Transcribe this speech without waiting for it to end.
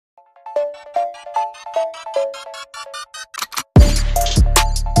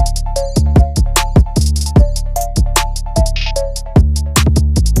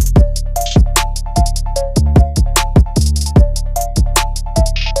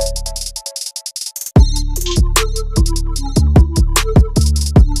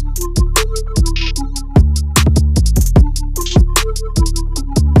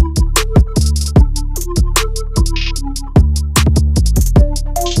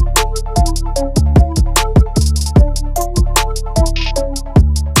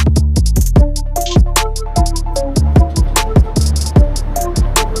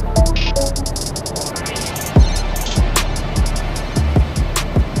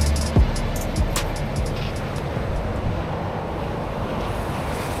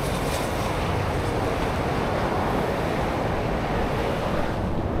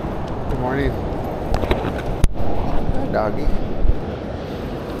Morning. Hi, doggy.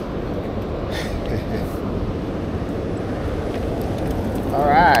 All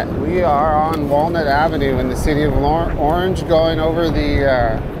right, we are on Walnut Avenue in the city of Orange, going over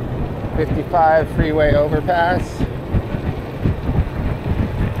the 55 freeway overpass.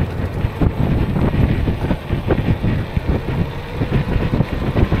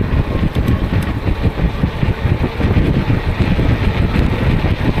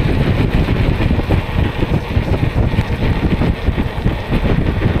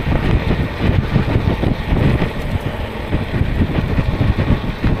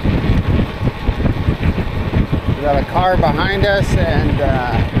 We got a car behind us, and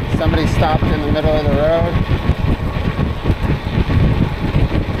somebody stopped in the middle of the road.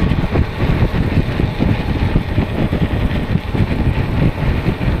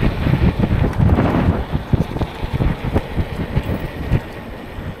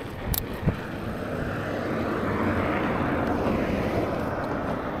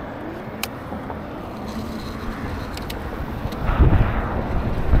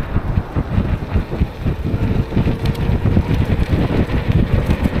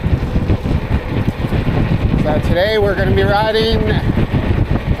 Today we're going to be riding,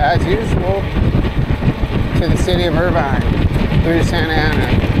 as usual, to the city of Irvine through Santa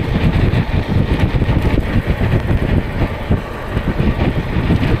Ana.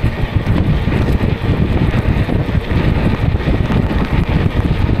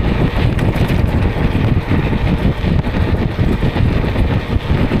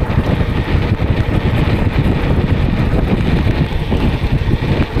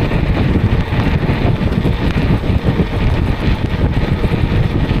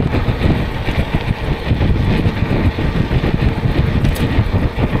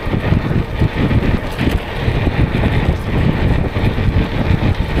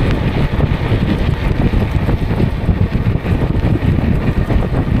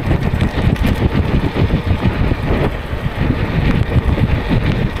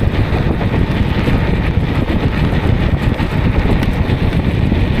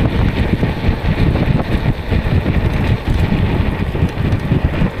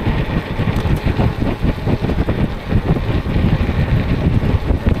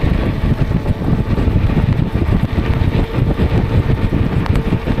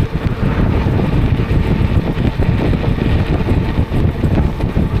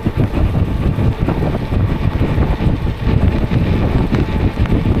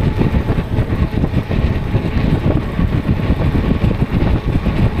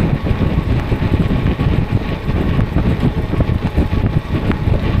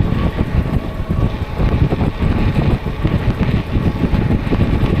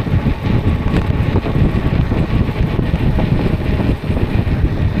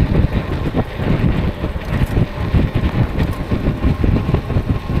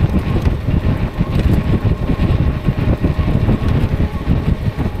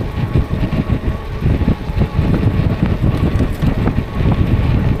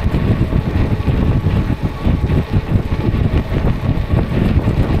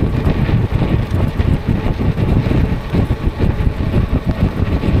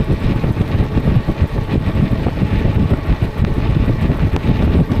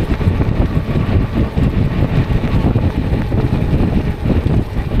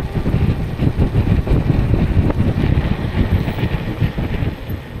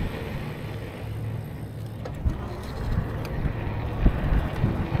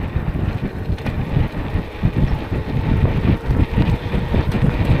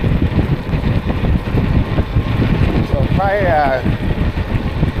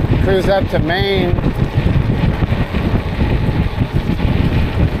 Cruise up to Maine,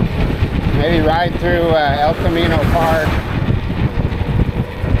 maybe ride through El Camino Park.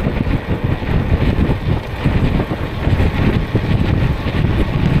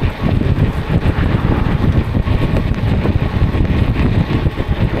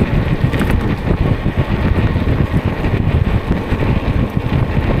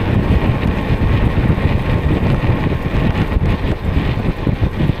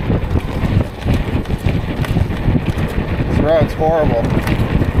 horrible.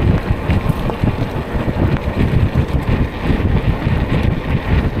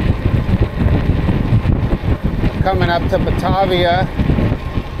 Coming up to Batavia.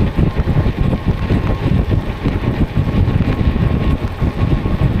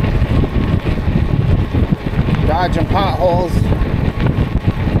 Dodging potholes.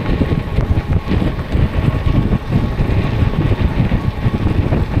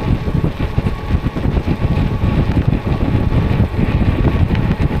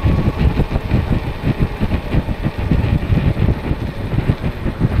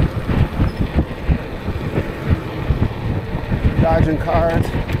 Dodging cars.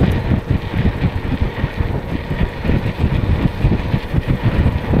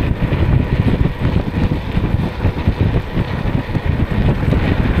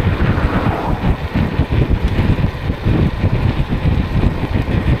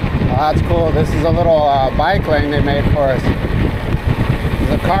 That's cool. This is a little bike lane they made for us.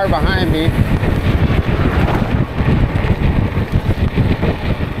 There's a car behind me.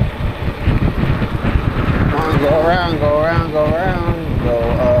 Come on, go around, go around, go around, go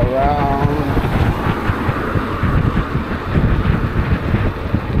around.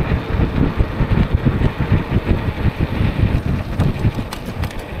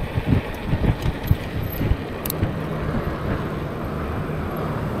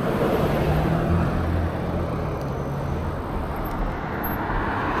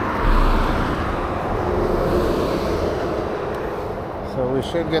 So we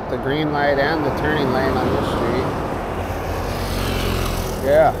should get the green light and the turning lane on this street.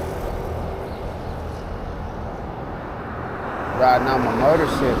 Yeah. Riding on my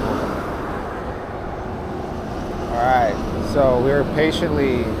motorcycle. Alright, so we're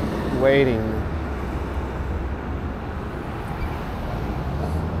patiently waiting.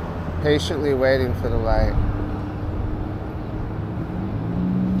 Patiently waiting for the light.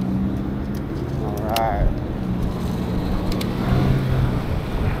 Alright.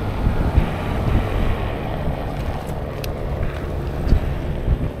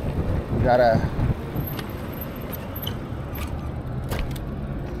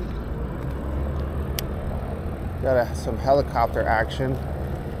 Got some helicopter action.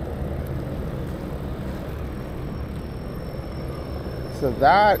 So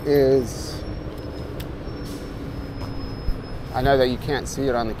that is, I know that you can't see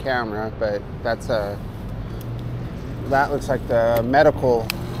it on the camera, but that looks like the medical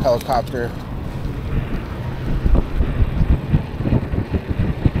helicopter.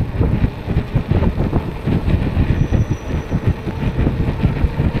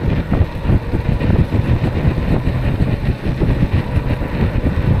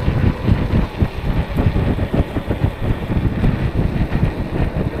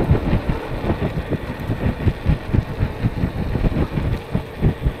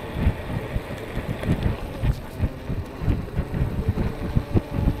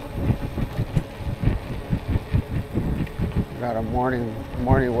 Got a morning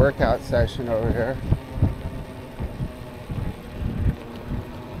workout session over here.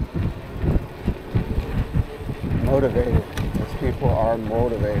 Motivated. These people are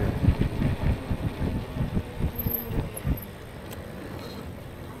motivated.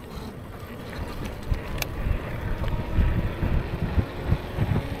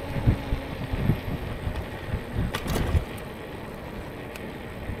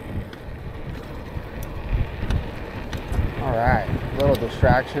 Alright, a little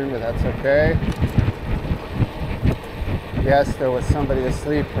distraction, but that's okay. Yes, there was somebody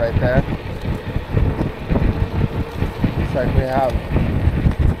asleep right there. Looks like we have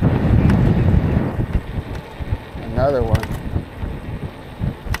another one.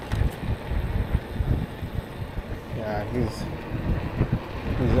 Yeah, he's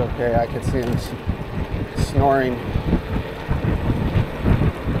okay. I could see him snoring.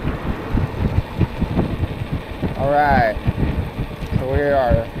 Alright. So we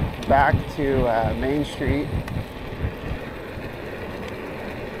are back to Main Street.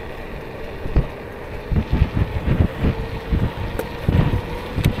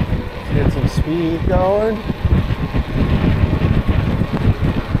 Let's get some speed going.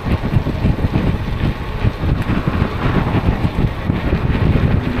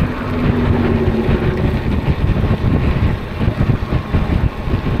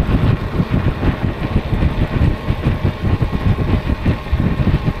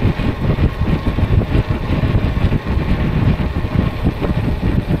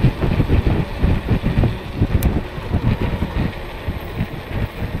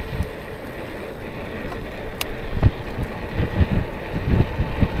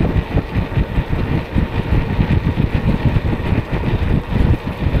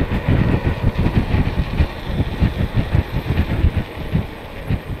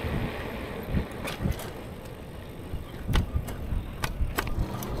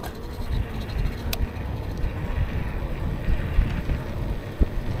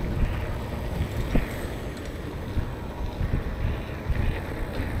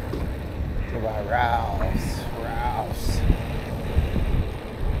 Go by Ralph's. Ralph's.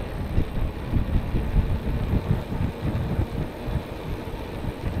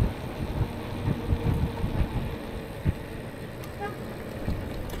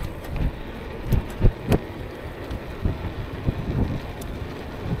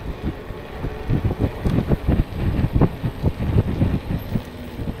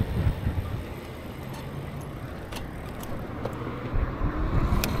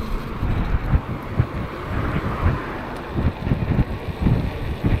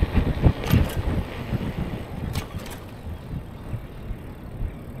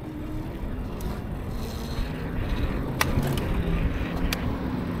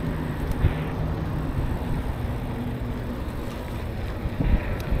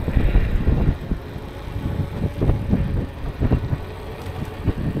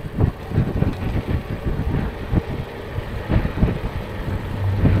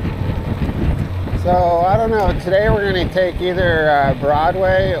 So I don't know, today we're going to take either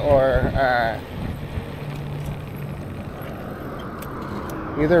Broadway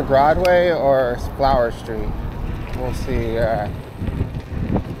or Flower Street. We'll see.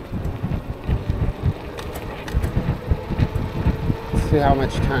 See how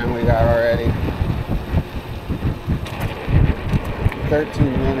much time we got already.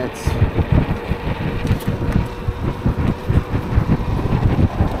 13 minutes.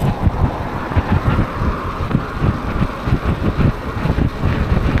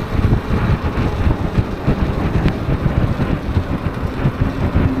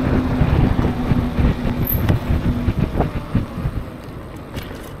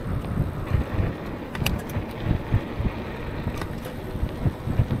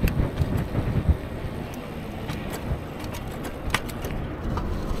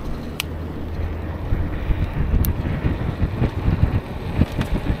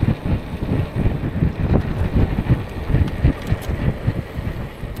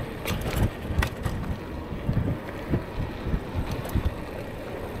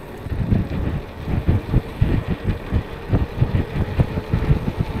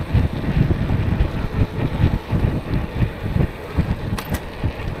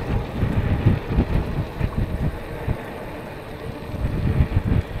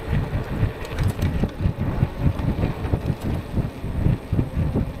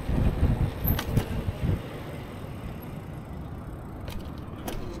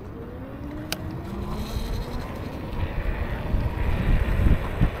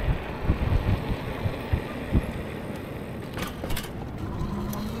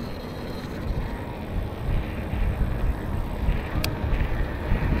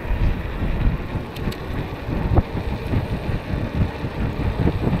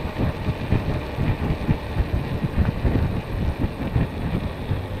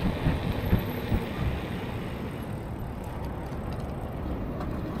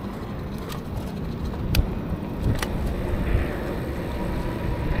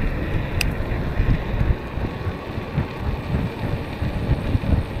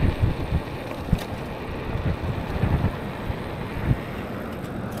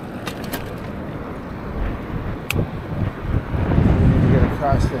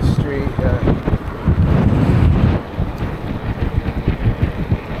 Across the street here.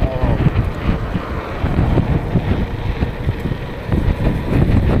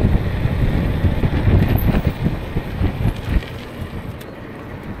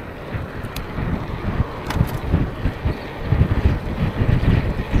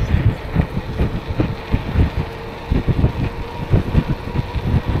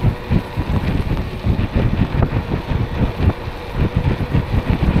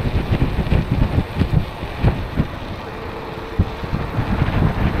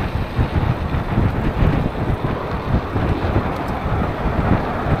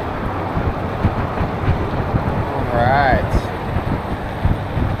 Right.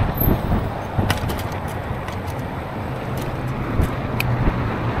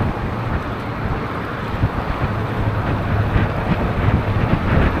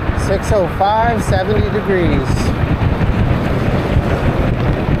 .605, 70 degrees.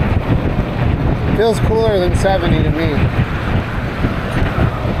 Feels cooler than 70 to me.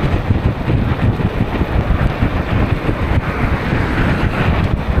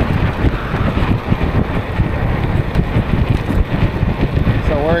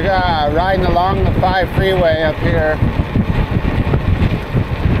 We're riding along the 5 freeway up here,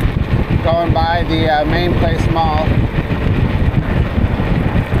 going by the Main Place Mall.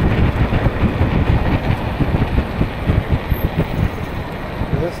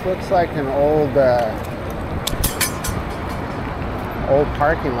 This looks like an old old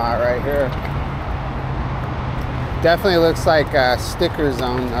parking lot right here. Definitely looks like a sticker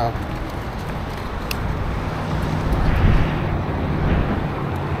zone though.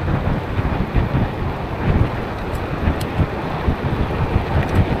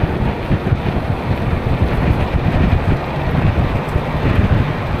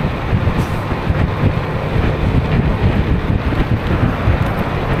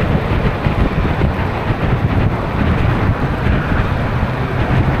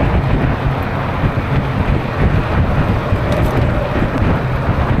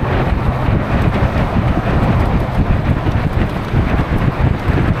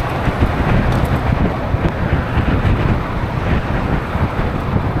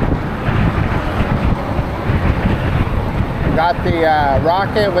 Got the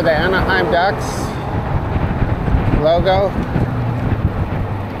rocket with the Anaheim Ducks logo.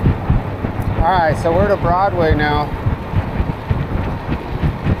 Alright, so we're to Broadway now.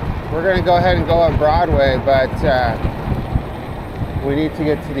 We're going to go ahead and go on Broadway, but we need to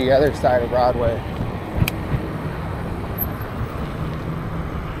get to the other side of Broadway.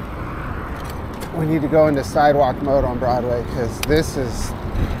 We need to go into sidewalk mode on Broadway because this is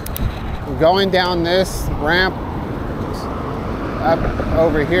going down this ramp up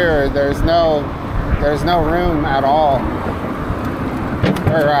over here. There's no room at all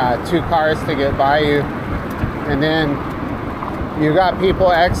for 2 cars to get by you, and then you got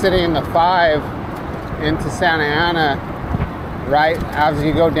people exiting the 5 into Santa Ana right as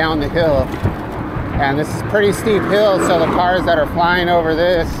you go down the hill, and this is a pretty steep hill, so the cars that are flying over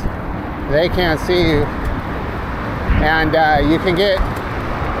this, they can't see you, and you can get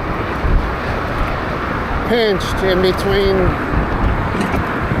pinched in between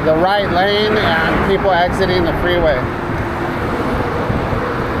the right lane and people exiting the freeway.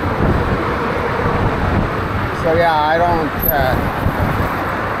 So yeah, I don't,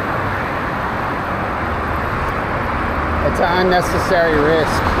 it's an unnecessary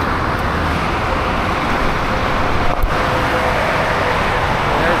risk.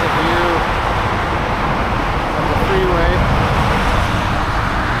 There's a view of the freeway.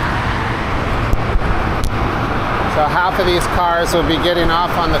 So half of these cars will be getting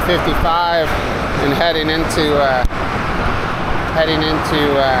off on the 55 and heading into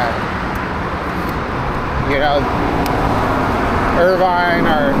you know, Irvine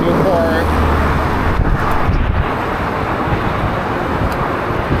or Newport.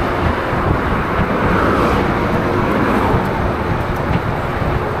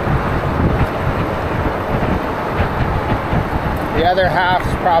 The other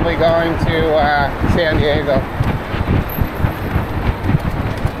half's probably going to San Diego.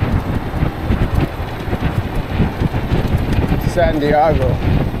 San Diego.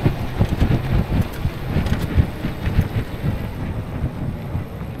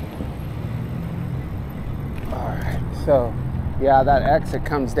 All right, so yeah, that exit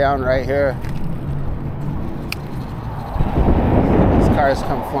comes down right here. These cars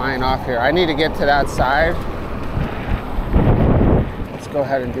come flying off here. I need to get to that side. Let's go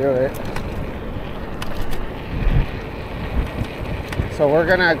ahead and do it. So we're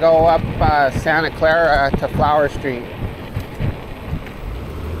gonna go up Santa Clara to Flower Street.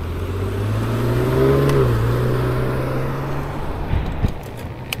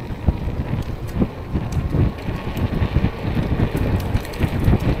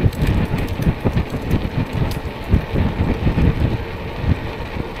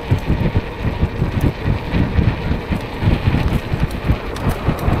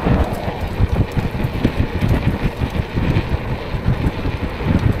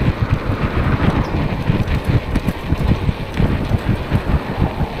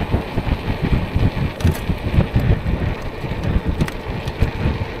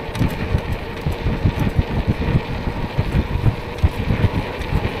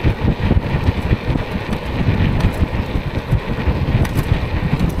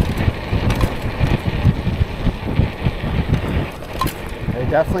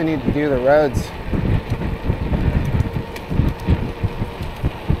 Definitely need to do the roads.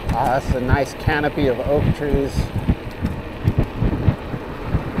 That's a nice canopy of oak trees.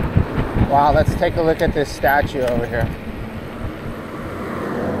 Wow, let's take a look at this statue over here.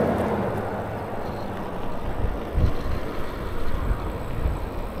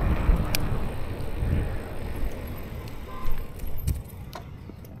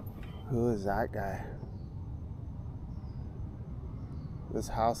 Who is that guy? This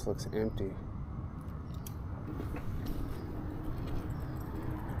house looks empty.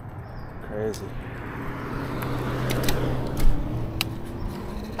 Crazy.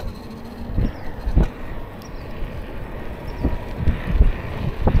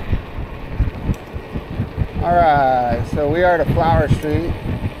 All right, so we are at Flower Street.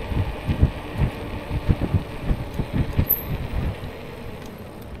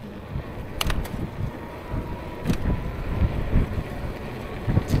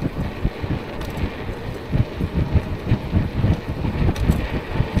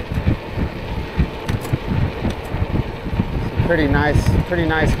 Pretty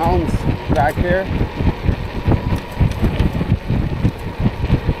nice homes back here.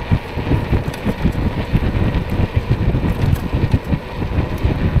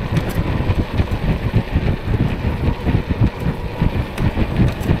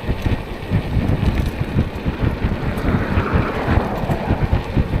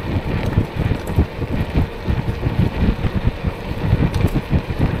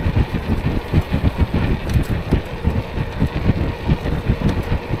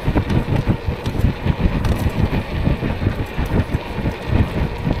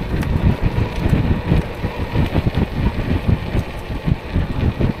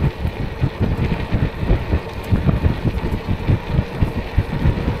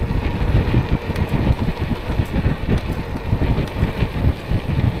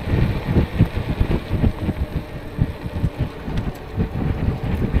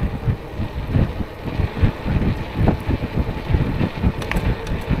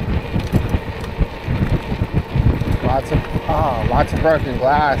 Lots of broken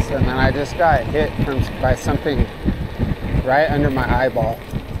glass, and then I just got hit by something right under my eyeball.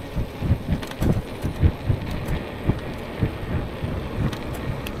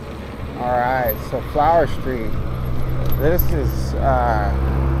 All right, so Flower Street. This is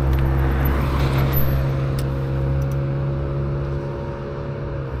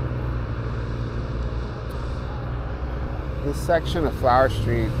this section of Flower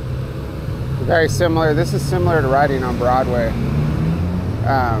Street. Very similar. This is similar to riding on Broadway.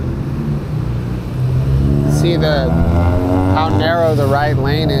 See how narrow the right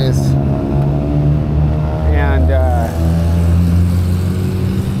lane is, and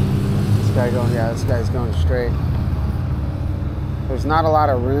this guy's going straight. There's not a lot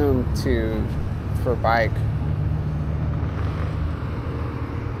of room for bike.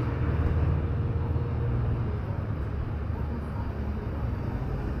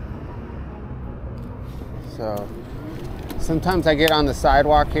 So sometimes I get on the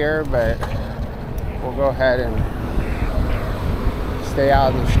sidewalk here, but we'll go ahead and stay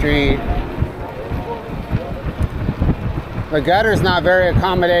out in the street. The gutter's not very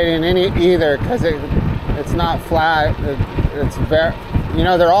accommodating either, because it's not flat. It's very,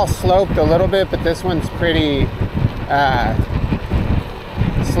 they're all sloped a little bit, but this one's pretty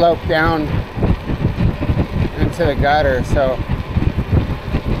sloped down into the gutter, so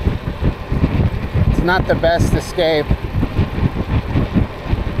it's not the best escape.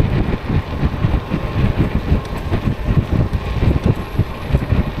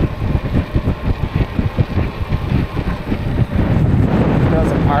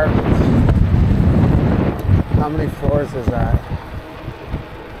 Those apartments. How many floors is that?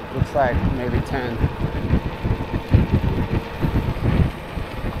 Looks like maybe 10.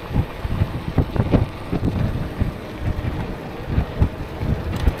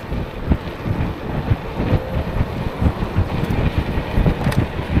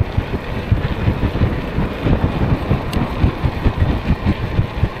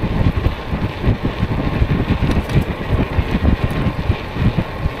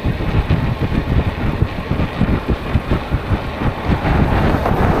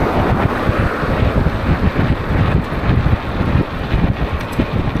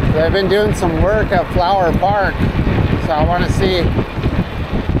 They've been doing some work at Flower Park, so I want to see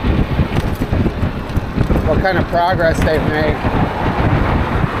what kind of progress they've made.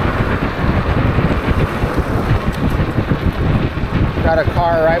 Got a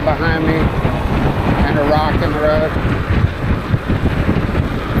car right behind me and a rock in the road.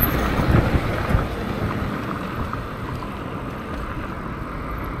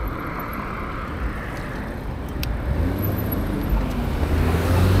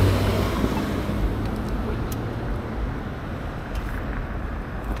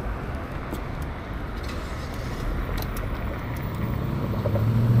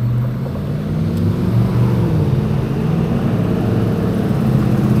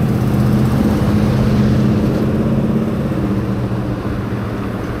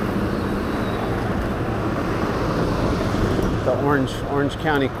 Orange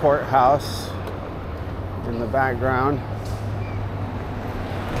County Courthouse in the background.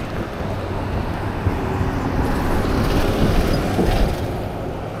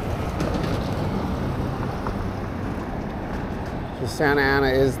 So Santa Ana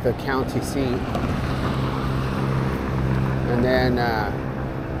is the county seat. And then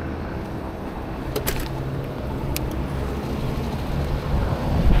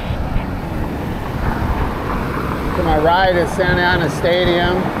to my right is Santa Ana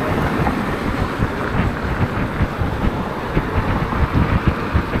Stadium.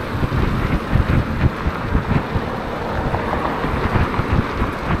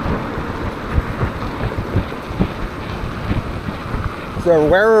 So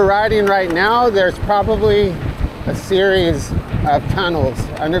where we're riding right now, there's probably a series of tunnels,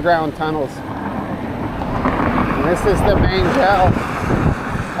 underground tunnels. And this is the main jail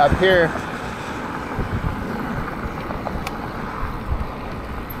up here.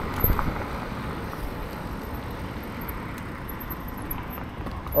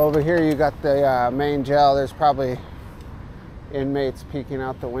 Over here you got the main jail. There's probably inmates peeking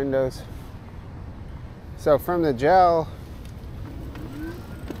out the windows. So from the jail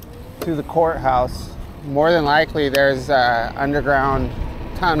to the courthouse, more than likely there's underground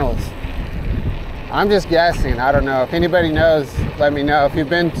tunnels. I'm just guessing, I don't know. If anybody knows, let me know. If you've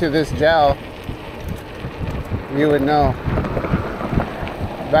been to this jail, you would know.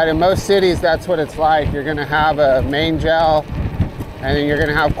 But in most cities, that's what it's like. You're gonna have a main jail, and then you're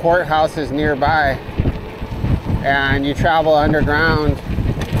gonna have courthouses nearby, and you travel underground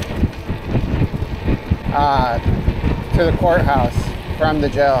to the courthouse from the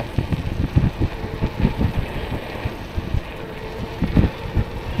jail.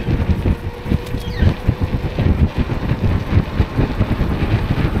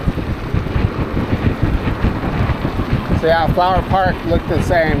 So yeah, Flower Park looked the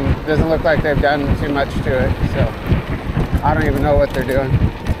same. Doesn't look like they've done too much to it, so I don't even know what they're doing.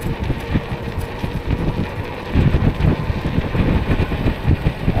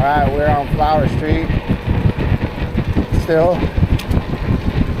 All right, we're on Flower Street still.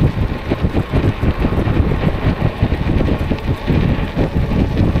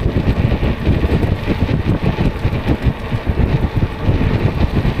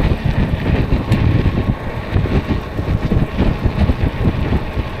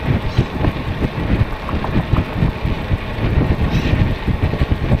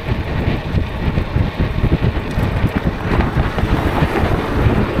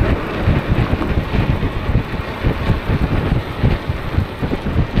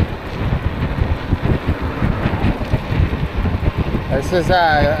 This is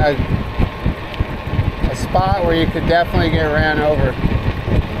a spot where you could definitely get ran over.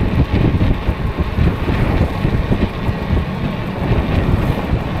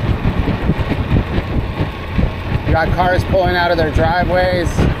 You got cars pulling out of their driveways,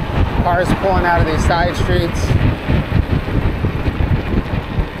 cars pulling out of these side streets.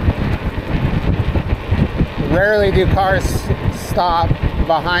 Rarely do cars stop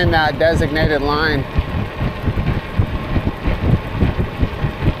behind that designated line.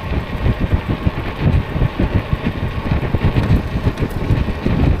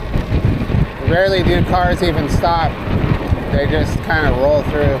 Rarely do cars even stop. They just kind of roll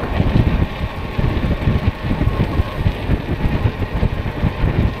through.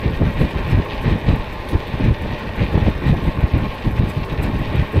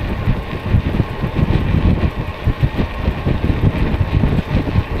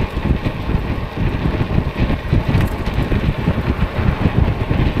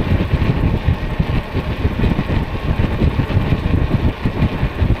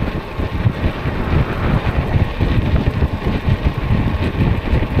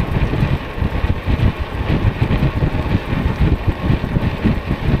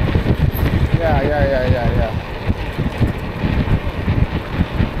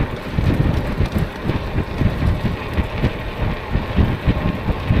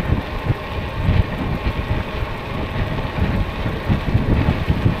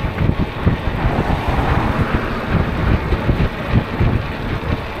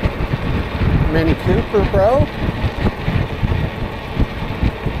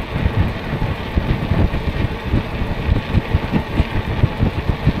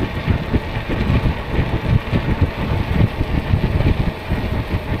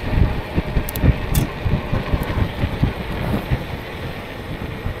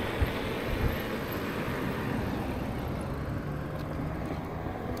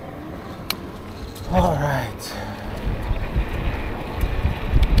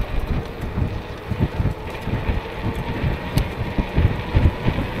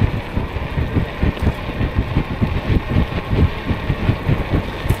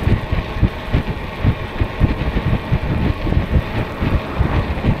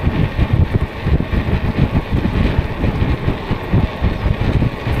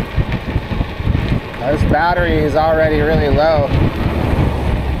 This battery is already really low.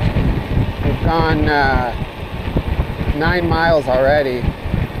 We've gone 9 miles already.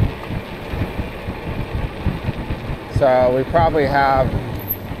 So we probably have,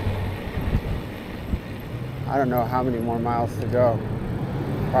 I don't know how many more miles to go.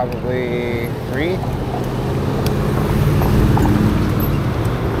 Probably 3.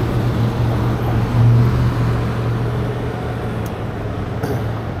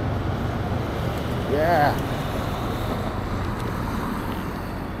 Yeah.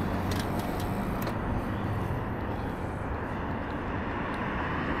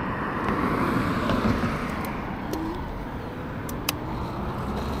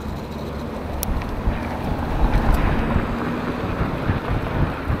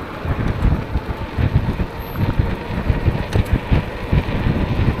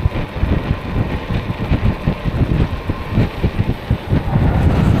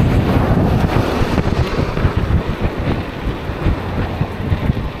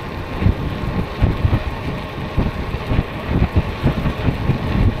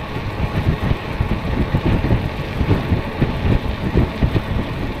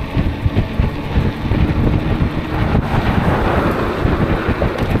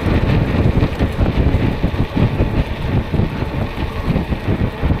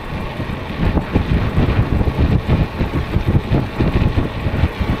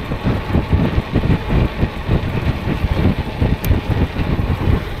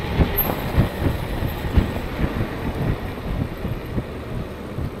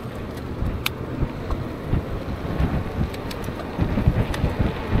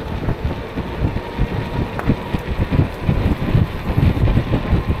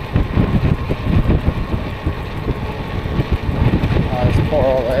 Poor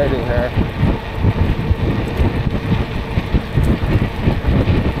old lady here.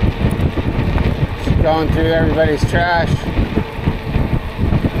 She's going through everybody's trash.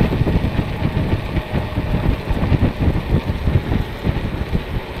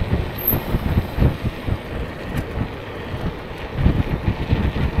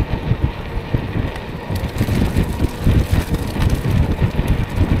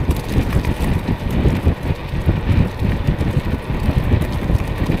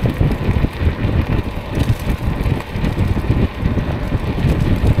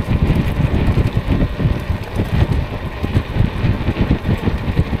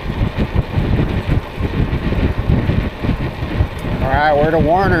 Alright, we're to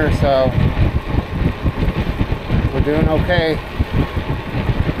Warner, so we're doing okay.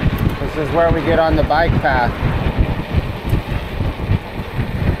 This is where we get on the bike path.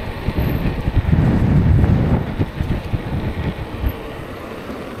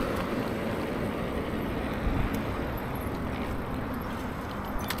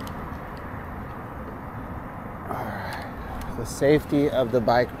 Alright, the safety of the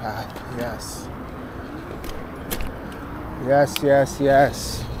bike path, yes. Yes, yes,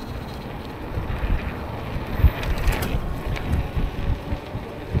 yes.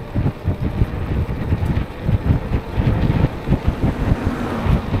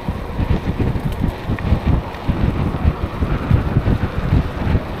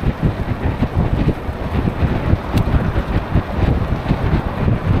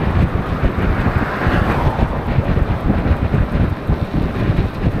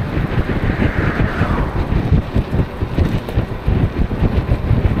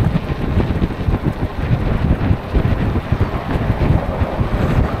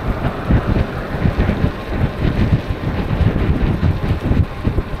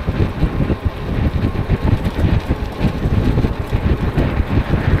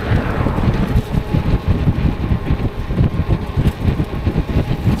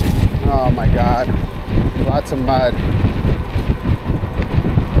 Oh my God, lots of mud.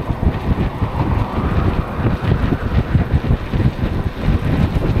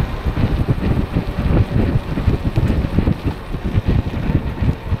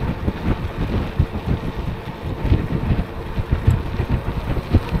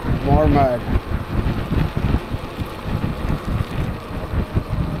 More mud.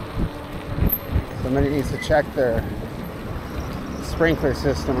 Somebody needs to check their sprinkler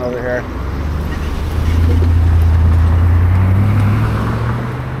system over here.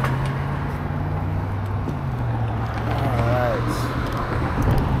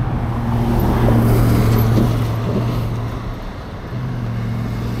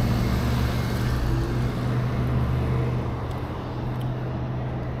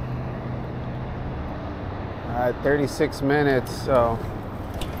 All right, 36 minutes, so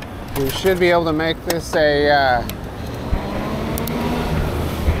we should be able to make this a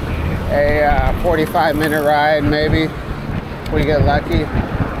a 45-minute ride, maybe, if we get lucky.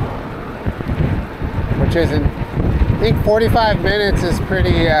 Which isn't, I think 45 minutes is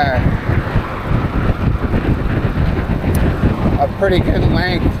pretty, a pretty good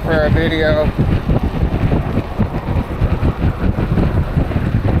length for a video.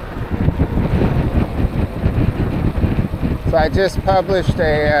 So I just published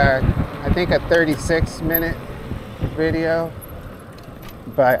I think a 36-minute video,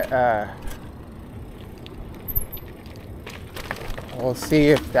 but we'll see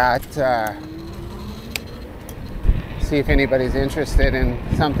if that, see if anybody's interested in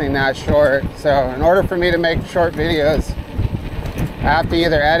something that short. So in order for me to make short videos, I have to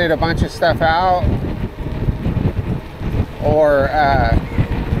either edit a bunch of stuff out or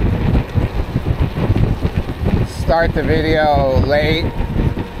start the video late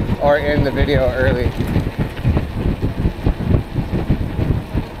or end the video early.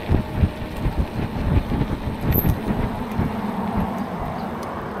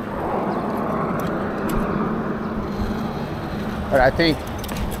 But I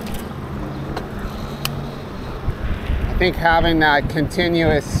think having that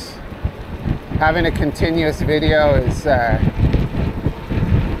continuous, having a continuous video is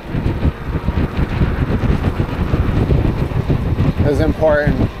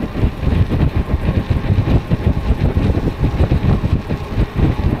important.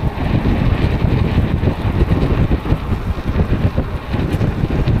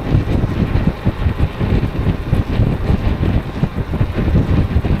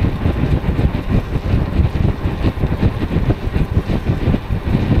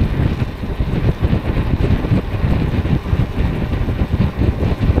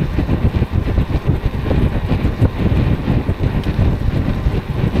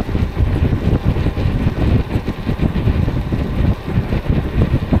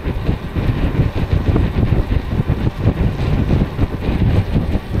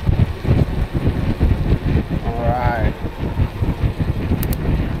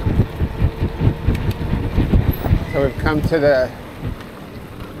 So we've come to the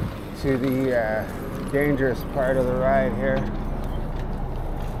dangerous part of the ride here.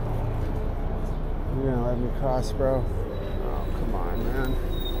 You gonna let me cross, bro? Oh, come on, man.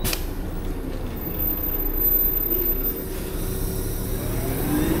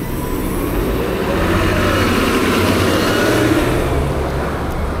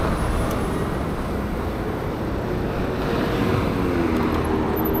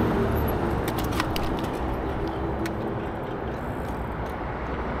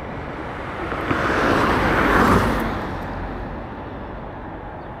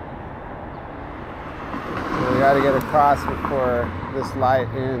 Got to get across before this light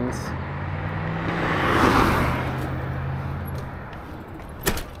ends.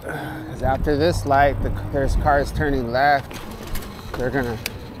 Because after this light, there's cars turning left. They're gonna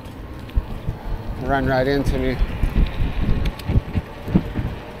run right into me.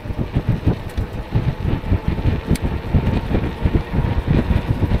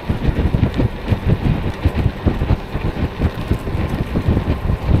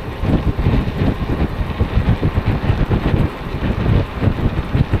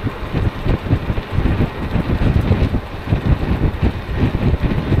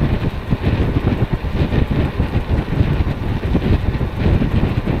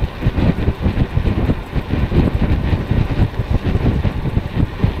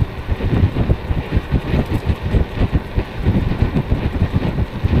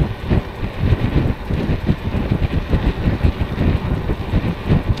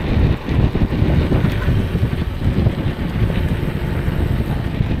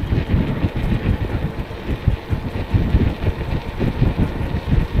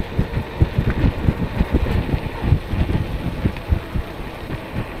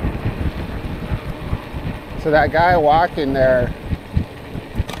 So that guy walking there,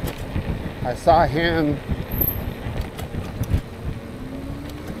 I saw him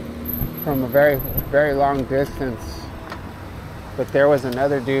from a very, very long distance, but there was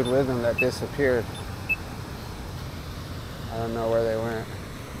another dude with him that disappeared. I don't know where they went.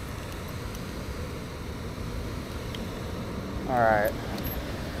 All right.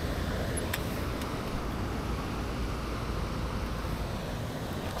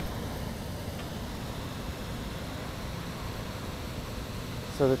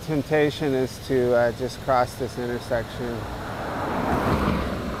 So the temptation is to just cross this intersection.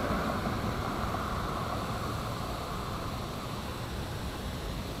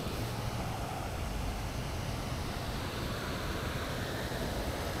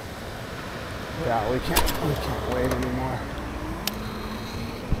 Yeah, we can't wait anymore.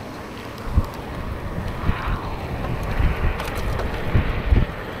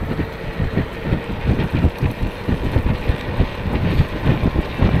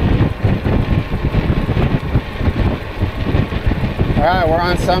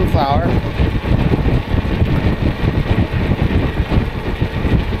 sunflower.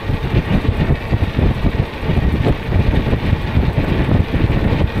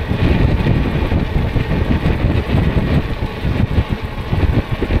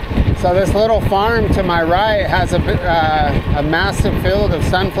 So this little farm to my right has a massive field of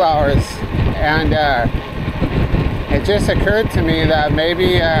sunflowers, and it just occurred to me that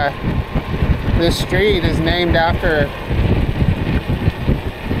maybe this street is named after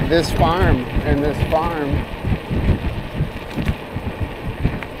this farm, and this farm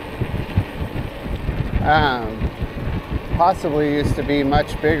possibly used to be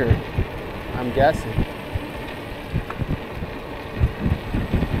much bigger, I'm guessing.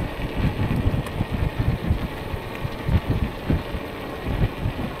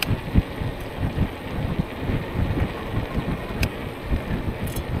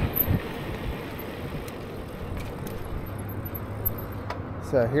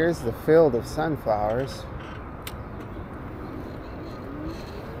 So here's the field of sunflowers.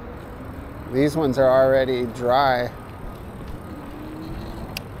 These ones are already dry.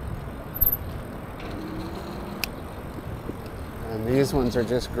 And these ones are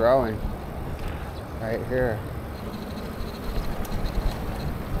just growing right here.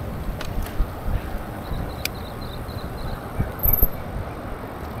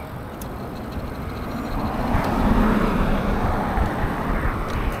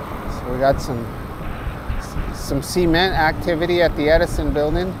 We got some cement activity at the Edison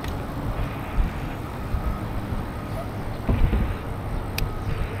building.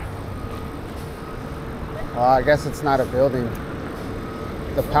 Well, I guess it's not a building.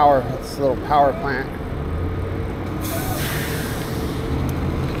 It's a little power plant.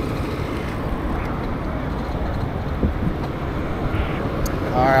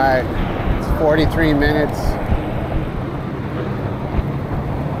 All right, it's 43 minutes.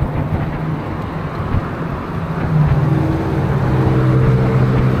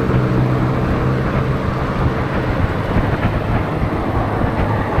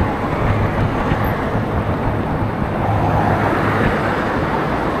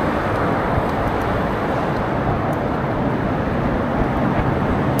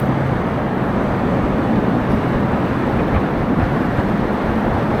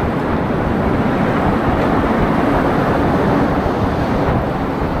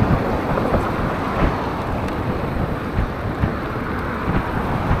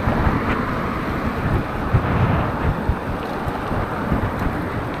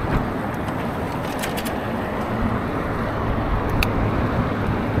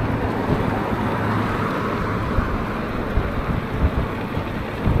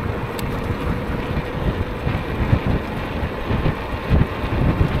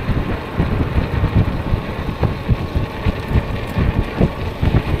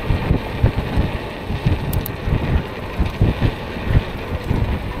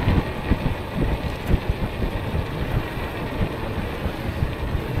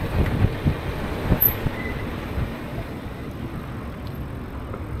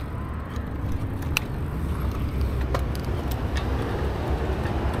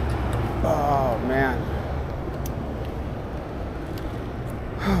 Oh man.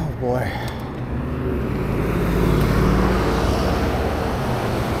 Oh boy.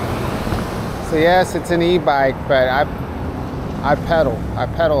 So yes, it's an e-bike, but I pedal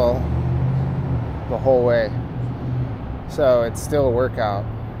the whole way. So it's still a workout.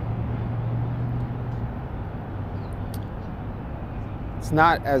 It's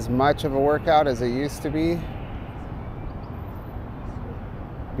not as much of a workout as it used to be,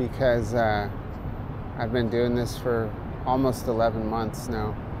 because I've been doing this for almost 11 months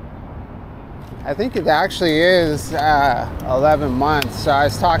now. I think it actually is 11 months. So I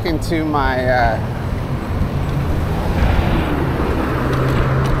was talking to my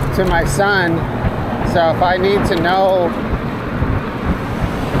son. So if I need to know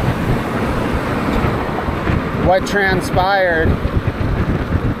what transpired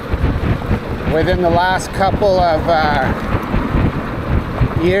within the last couple of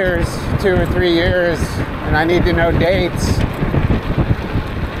years, 2 or 3 years, and I need to know dates,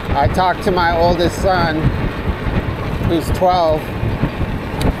 I talked to my oldest son, who's 12,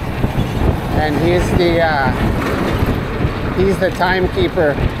 and he's the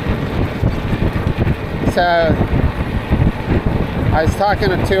timekeeper. So I was talking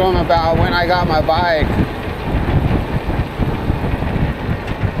to him about when I got my bike,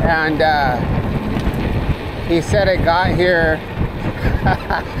 and he said it got here.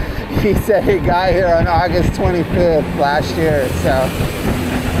 He said he got here on August 25th last year, so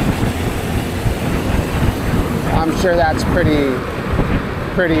I'm sure that's pretty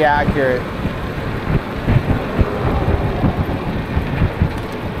pretty accurate.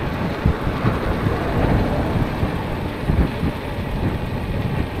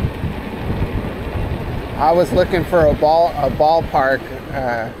 I was looking for a ballpark.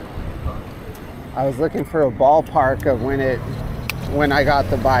 I was looking for a ballpark of when I got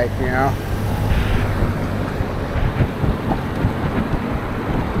the bike, you know.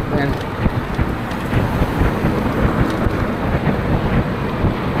 And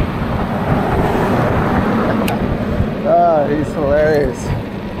oh, he's hilarious.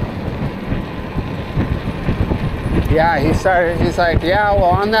 Yeah, he's like, yeah, well,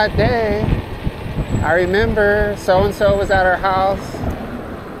 on that day, I remember so-and-so was at our house,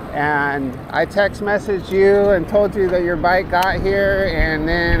 and I text messaged you and told you that your bike got here, and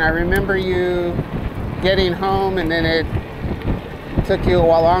then I remember you getting home, and then it took you a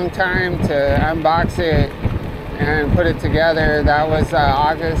long time to unbox it and put it together. That was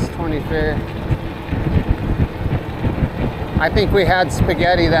August 25th. I think we had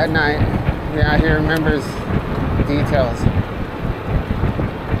spaghetti that night. Yeah, he remembers details.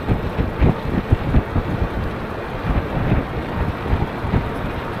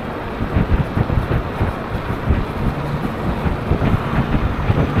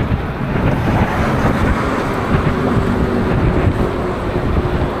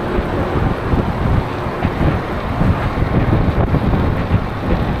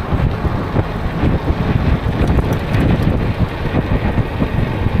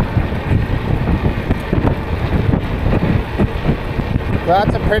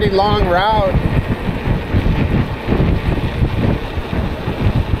 That's a pretty long route.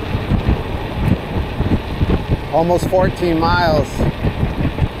 Almost 14 miles.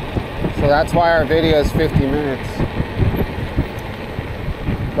 So that's why our video is 50 minutes.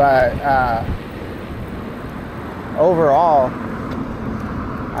 But overall,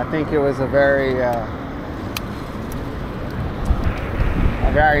 I think it was a very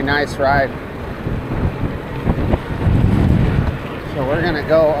nice ride. So we're gonna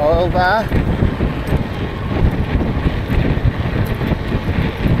go over.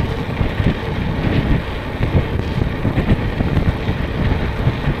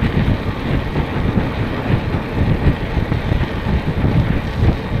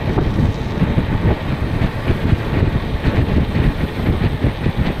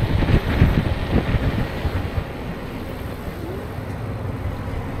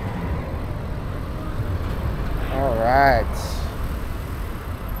 All right.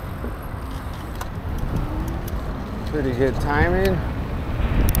 Pretty good timing.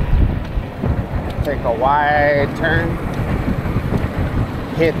 Take a wide turn.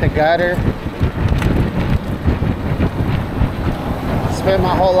 Hit the gutter. Spent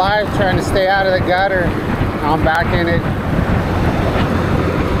my whole life trying to stay out of the gutter. I'm back in it.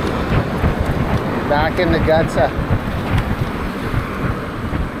 Back in the gutter.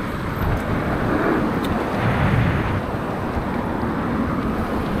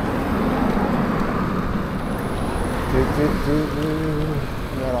 We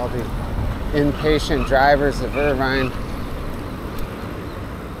got all the impatient drivers of Irvine.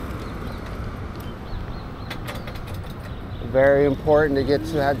 Very important to get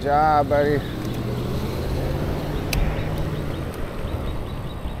to that job, buddy.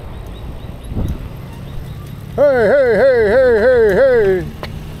 Hey.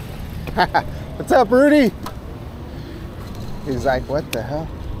 What's up, Rudy? He's like, what the hell?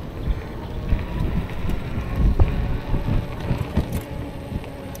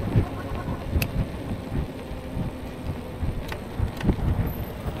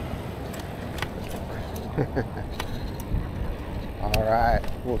 All right,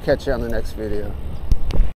 we'll catch you on the next video.